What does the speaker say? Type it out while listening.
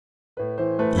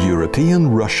European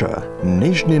Russia,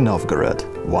 Nizhny Novgorod,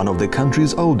 one of the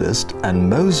country's oldest and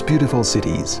most beautiful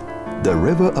cities. The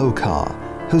river Oka,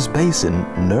 whose basin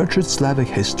nurtured Slavic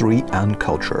history and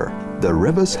culture. The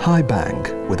river's high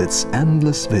bank with its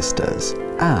endless vistas.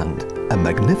 And a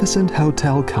magnificent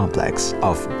hotel complex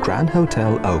of Grand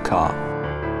Hotel Oka.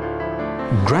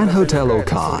 Grand Hotel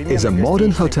Oka is a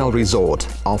modern hotel resort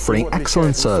offering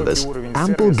excellent service,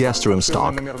 ample guest room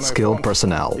stock, skilled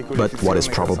personnel. But what is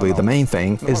probably the main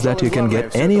thing is that you can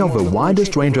get any of the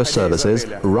widest range of services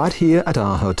right here at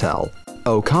our hotel.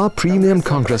 Oka Premium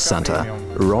Congress Center,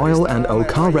 Royal and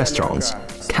Oka restaurants,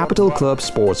 Capital Club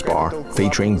Sports Bar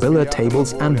featuring billiard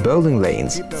tables and bowling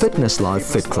lanes, Fitness Life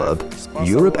Fit Club,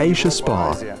 Europe Asia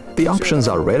Spa. The options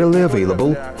are readily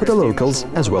available for the locals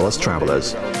as well as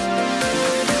travelers.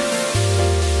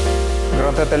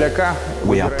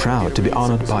 We are proud to be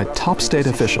honored by top state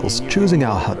officials choosing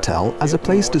our hotel as a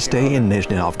place to stay in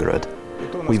Nizhny Novgorod.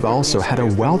 We've also had a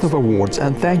wealth of awards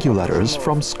and thank you letters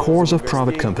from scores of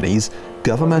private companies,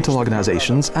 governmental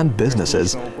organizations and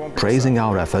businesses praising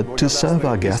our effort to serve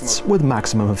our guests with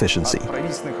maximum efficiency.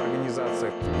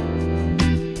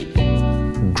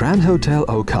 Grand Hotel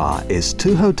Oka is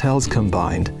two hotels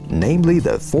combined, namely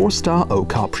the 4-star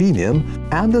Oka Premium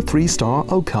and the 3-star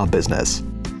Oka Business.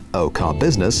 Oka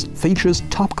Business features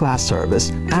top-class service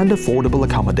and affordable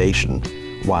accommodation,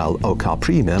 while Oka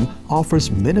Premium offers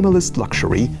minimalist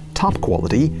luxury, top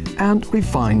quality and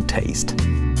refined taste.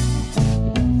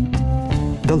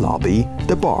 The lobby,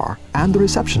 the bar and the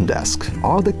reception desk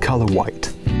are the color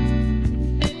white.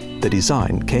 The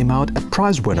design came out a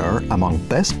prize winner among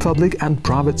Best Public and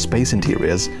Private Space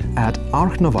Interiors at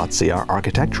Archnovatia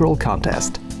Architectural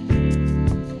Contest.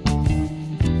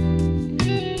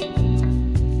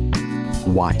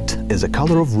 White is a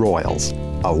color of royals,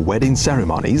 of wedding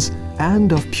ceremonies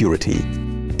and of purity.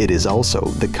 It is also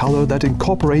the color that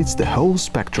incorporates the whole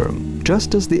spectrum,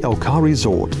 just as the Oka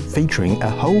Resort featuring a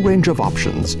whole range of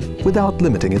options without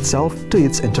limiting itself to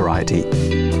its entirety.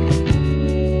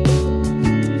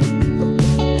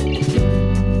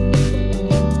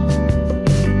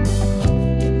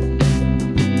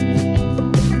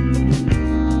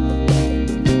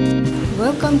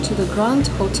 Welcome to the Grand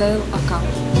Hotel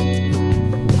Oka.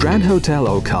 Grand Hotel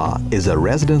Oka is a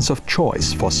residence of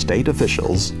choice for state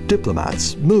officials,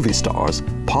 diplomats, movie stars,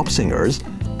 pop singers,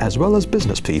 as well as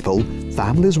business people,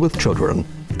 families with children,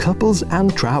 couples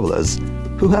and travelers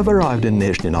who have arrived in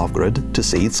Nizhny Novgorod to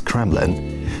see its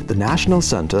Kremlin, the National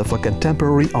Center for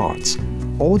Contemporary Arts,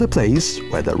 or the place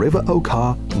where the river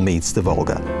Oka meets the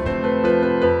Volga.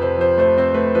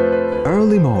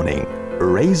 Early morning,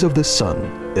 rays of the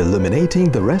sun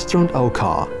illuminating the restaurant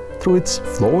Oka through its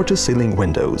floor-to-ceiling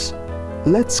windows.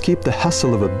 Let's keep the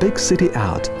hustle of a big city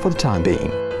out for the time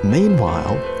being.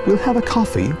 Meanwhile, we'll have a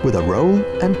coffee with a roll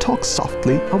and talk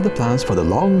softly of the plans for the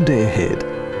long day ahead,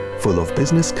 full of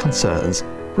business concerns,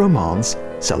 romance,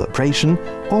 celebration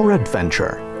or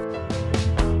adventure.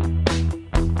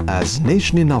 As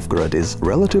Nizhny Novgorod is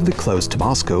relatively close to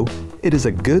Moscow, it is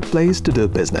a good place to do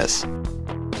business.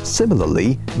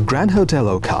 Similarly, Grand Hotel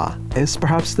Oka is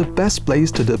perhaps the best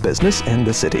place to do business in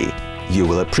the city. You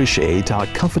will appreciate our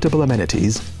comfortable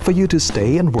amenities for you to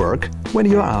stay and work when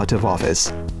you're out of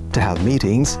office, to have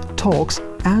meetings, talks,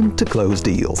 and to close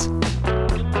deals.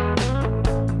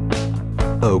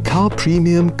 Oka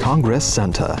Premium Congress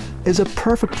Center is a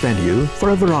perfect venue for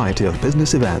a variety of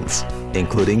business events,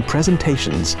 including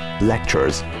presentations,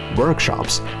 lectures,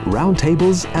 workshops,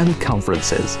 roundtables, and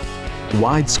conferences.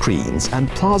 Wide screens and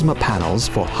plasma panels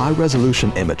for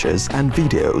high-resolution images and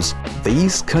videos,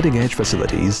 these cutting-edge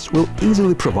facilities will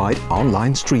easily provide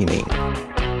online streaming.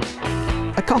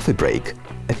 A coffee break,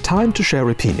 a time to share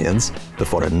opinions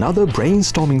before another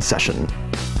brainstorming session.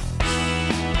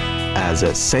 As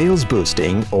a sales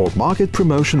boosting or market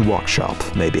promotion workshop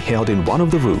may be held in one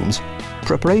of the rooms,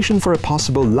 preparation for a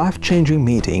possible life-changing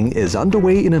meeting is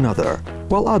underway in another,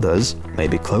 while others may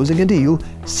be closing a deal,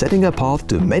 setting a path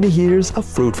to many years of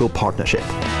fruitful partnership.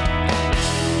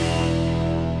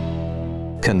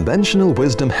 Conventional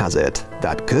wisdom has it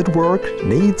that good work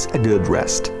needs a good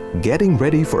rest. Getting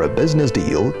ready for a business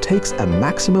deal takes a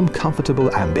maximum comfortable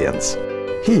ambience.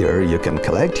 Here you can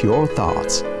collect your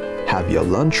thoughts, have your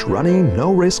lunch running,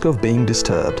 no risk of being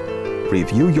disturbed,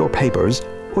 review your papers,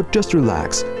 or just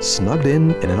relax, snugged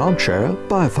in an armchair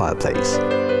by a fireplace.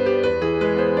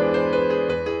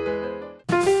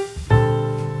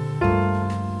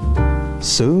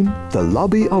 Soon, the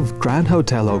lobby of Grand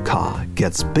Hotel Oka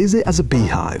gets busy as a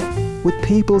beehive, with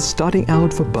people starting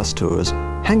out for bus tours,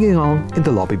 hanging on in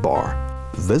the lobby bar.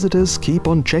 Visitors keep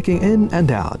on checking in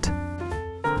and out.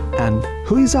 And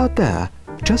who is out there,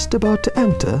 just about to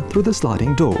enter through the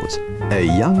sliding doors. A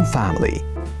young family.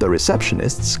 The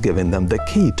receptionists giving them the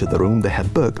key to the room they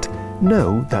had booked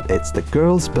know that it's the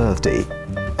girl's birthday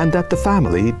and that the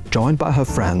family, joined by her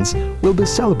friends, will be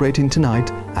celebrating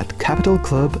tonight at Capital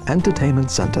Club Entertainment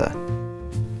Center.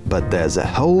 But there's a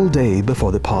whole day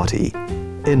before the party,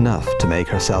 enough to make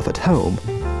herself at home,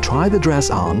 try the dress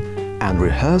on and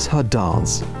rehearse her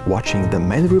dance, watching the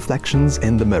many reflections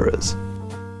in the mirrors.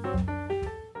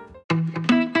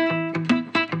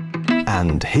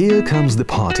 And here comes the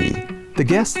party. The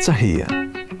guests are here.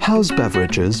 House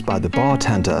beverages by the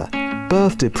bartender,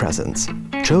 birthday presents,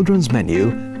 children's menu,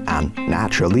 and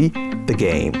naturally, the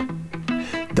game.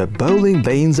 The bowling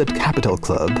lanes at Capital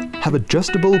Club have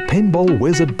adjustable pinball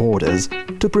wizard borders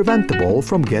to prevent the ball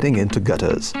from getting into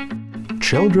gutters.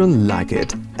 Children like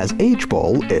it, as each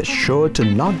ball is sure to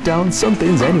knock down some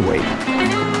pins anyway.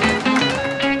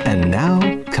 And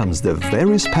now comes the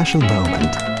very special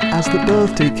moment as the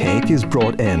birthday cake is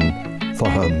brought in for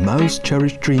her most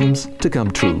cherished dreams to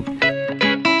come true.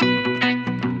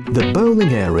 The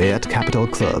bowling area at Capital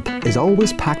Club is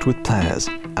always packed with players,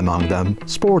 among them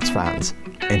sports fans,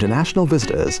 international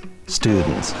visitors,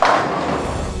 students.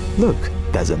 Look,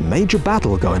 there's a major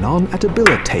battle going on at a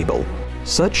billiard table.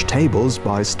 Such tables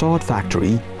by Start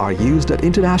Factory are used at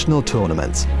international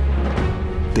tournaments.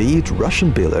 Be it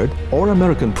Russian billiard or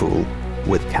American pool,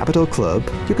 with Capital Club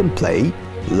you can play,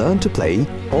 learn to play,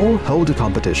 or hold a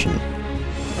competition.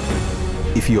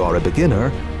 If you are a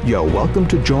beginner, you are welcome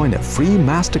to join a free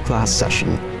masterclass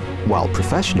session, while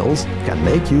professionals can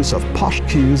make use of posh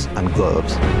cues and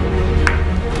gloves.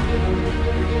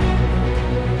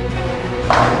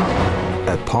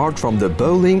 Apart from the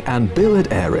bowling and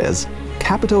billiard areas,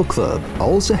 Capital Club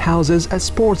also houses a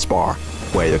sports bar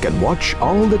where you can watch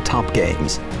all the top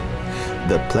games.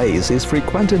 The place is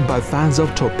frequented by fans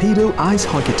of Torpedo Ice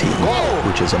Hockey Team,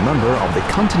 which is a member of the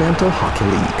Continental Hockey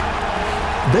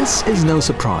League. This is no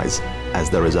surprise, as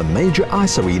there is a major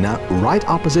ice arena right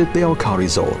opposite the Oka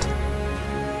resort.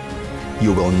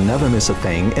 You will never miss a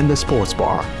thing in the sports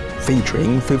bar,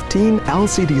 featuring 15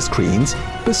 LCD screens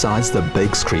besides the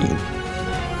big screen.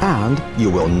 And you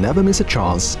will never miss a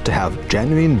chance to have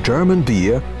genuine German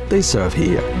beer they serve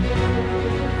here.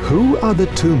 Who are the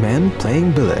two men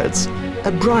playing billiards?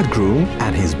 A bridegroom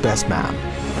and his best man.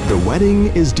 The wedding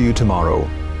is due tomorrow,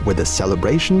 with a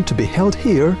celebration to be held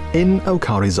here in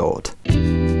Oka Resort.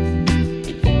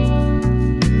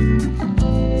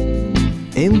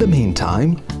 In the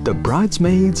meantime, the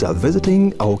bridesmaids are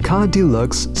visiting Oka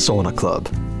Deluxe Sauna Club.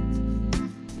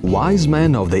 Wise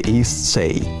men of the East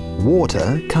say,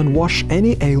 water can wash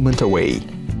any ailment away.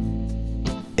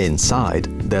 Inside,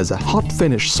 there's a hot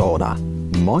Finnish sauna,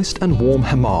 moist and warm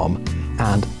hammam,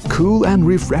 and cool and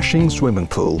refreshing swimming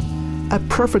pool. A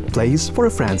perfect place for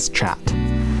a friend's chat.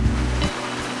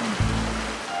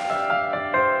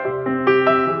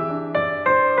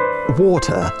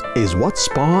 Water is what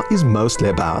spa is mostly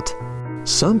about.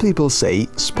 Some people say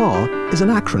SPA is an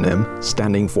acronym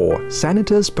standing for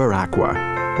Sanitas per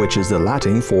Aqua, which is the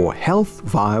Latin for health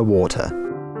via water.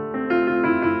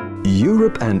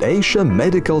 Europe and Asia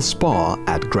Medical Spa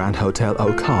at Grand Hotel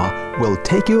Oka will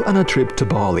take you on a trip to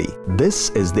Bali. This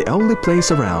is the only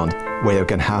place around where you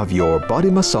can have your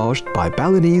body massaged by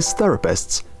Balinese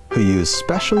therapists who use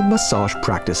special massage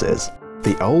practices.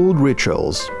 The old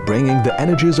rituals, bringing the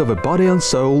energies of a body and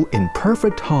soul in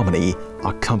perfect harmony,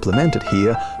 are complemented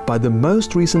here by the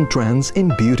most recent trends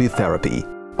in beauty therapy.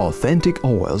 Authentic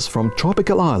oils from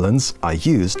tropical islands are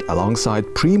used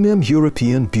alongside premium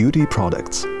European beauty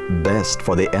products, best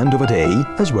for the end of a day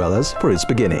as well as for its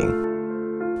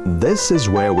beginning. This is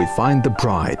where we find the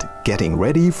bride getting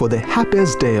ready for the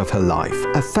happiest day of her life,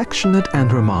 affectionate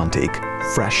and romantic,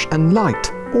 fresh and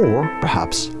light, or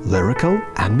perhaps lyrical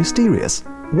and mysterious.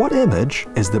 What image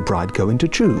is the bride going to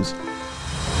choose?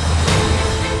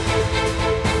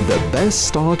 The best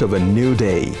start of a new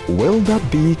day, will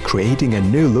that be creating a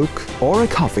new look, or a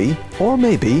coffee, or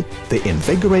maybe the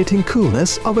invigorating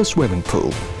coolness of a swimming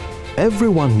pool?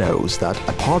 Everyone knows that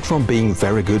apart from being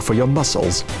very good for your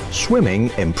muscles, swimming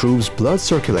improves blood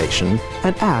circulation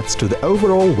and adds to the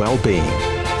overall well-being.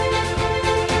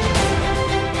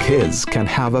 Kids can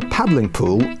have a paddling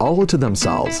pool all to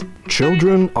themselves.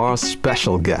 Children are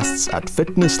special guests at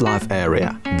Fitness Life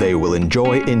area. They will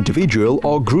enjoy individual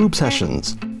or group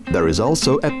sessions. There is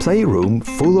also a playroom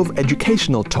full of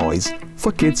educational toys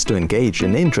for kids to engage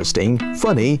in interesting,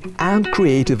 funny and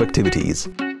creative activities,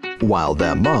 while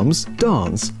their moms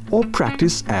dance or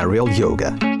practice aerial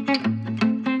yoga.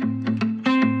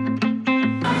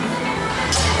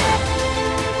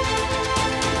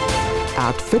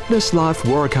 At Fitness Life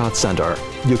Workout Center,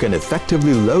 you can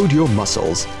effectively load your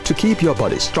muscles to keep your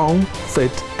body strong,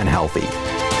 fit and healthy.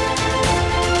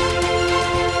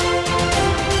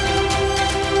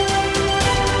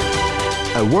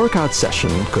 A workout session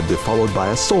could be followed by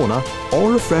a sauna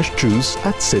or a fresh juice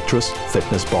at Citrus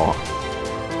Fitness Bar.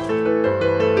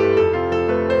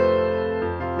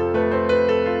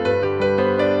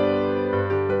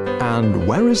 And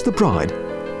where is the bride?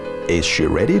 Is she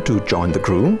ready to join the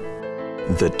groom?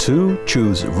 The two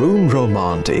choose Room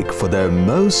Romantic for their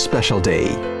most special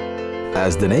day.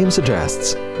 As the name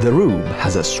suggests, the room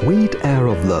has a sweet air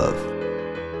of love.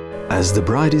 As the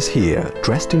bride is here,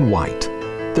 dressed in white,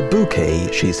 the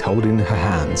bouquet she's holding in her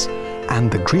hands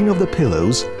and the green of the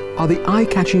pillows are the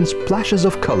eye-catching splashes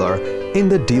of color in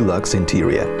the deluxe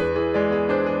interior.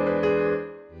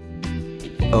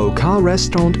 Oka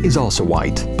restaurant is also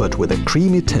white, but with a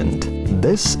creamy tint.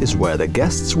 This is where the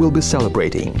guests will be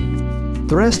celebrating.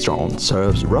 The restaurant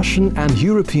serves Russian and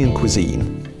European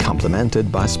cuisine,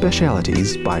 complemented by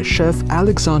specialities by Chef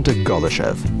Alexander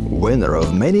Golyshev, winner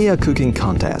of many a cooking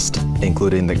contest,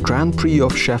 including the Grand Prix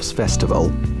of Chefs Festival.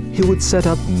 He would set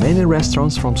up many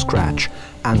restaurants from scratch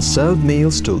and serve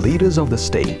meals to leaders of the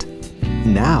state.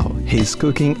 Now he's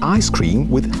cooking ice cream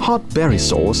with hot berry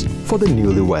sauce for the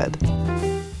newlywed.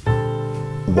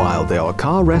 While the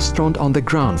Oka restaurant on the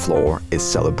ground floor is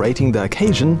celebrating the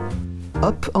occasion,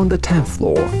 up on the 10th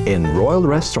floor in Royal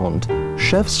Restaurant,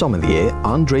 Chef Sommelier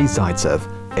Andrei Zaitsev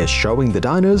is showing the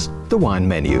diners the wine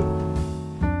menu.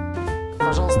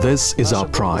 This is our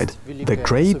pride, the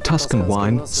great Tuscan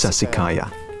wine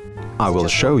Sassicaia. I will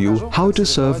show you how to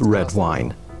serve red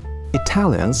wine.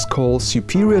 Italians call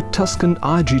superior Tuscan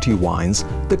IGT wines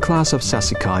the class of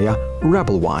Sassicaia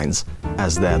rebel wines,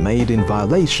 as they're made in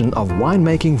violation of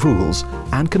winemaking rules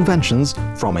and conventions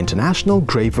from international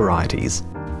grape varieties.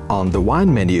 On the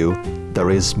wine menu, there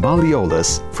is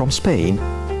Malleolus from Spain,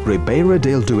 Ribera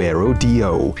del Duero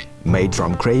DO, made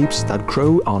from grapes that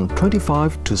grow on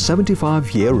 25 to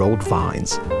 75-year-old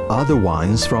vines. Other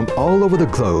wines from all over the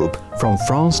globe, from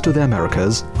France to the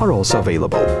Americas, are also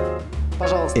available.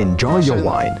 Enjoy your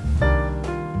wine.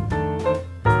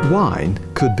 Wine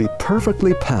could be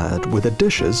perfectly paired with the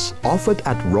dishes offered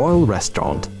at Royal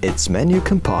Restaurant, its menu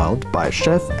compiled by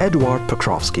Chef Eduard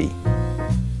Pokrovsky.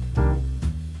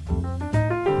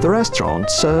 The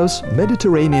restaurant serves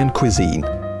Mediterranean cuisine.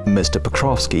 Mr.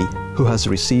 Pokrovsky, who has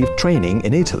received training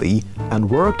in Italy and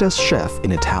worked as chef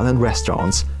in Italian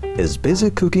restaurants, is busy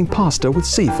cooking pasta with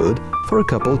seafood for a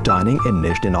couple dining in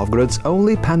Nizhny Novgorod's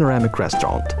only panoramic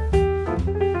restaurant.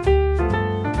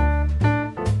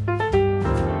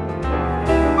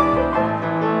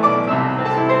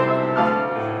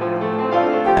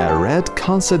 A red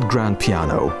concert grand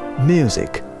piano,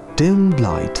 music, dimmed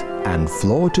light and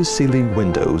floor-to-ceiling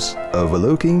windows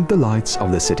overlooking the lights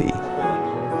of the city.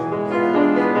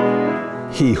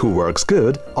 He who works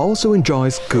good also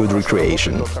enjoys good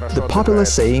recreation. The popular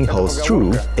saying holds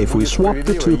true if we swap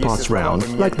the two parts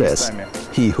round like this.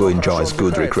 He who enjoys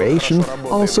good recreation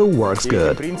also works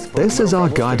good. This is our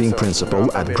guiding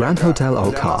principle at Grand Hotel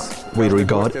Oka. We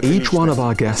regard each one of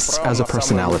our guests as a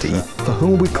personality for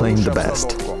whom we claim the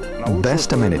best.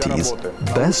 Best amenities,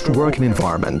 best working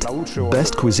environment,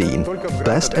 best cuisine,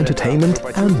 best entertainment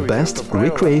and best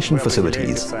recreation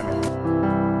facilities.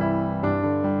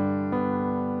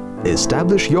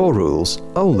 Establish your rules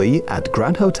only at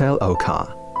Grand Hotel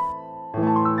Oka.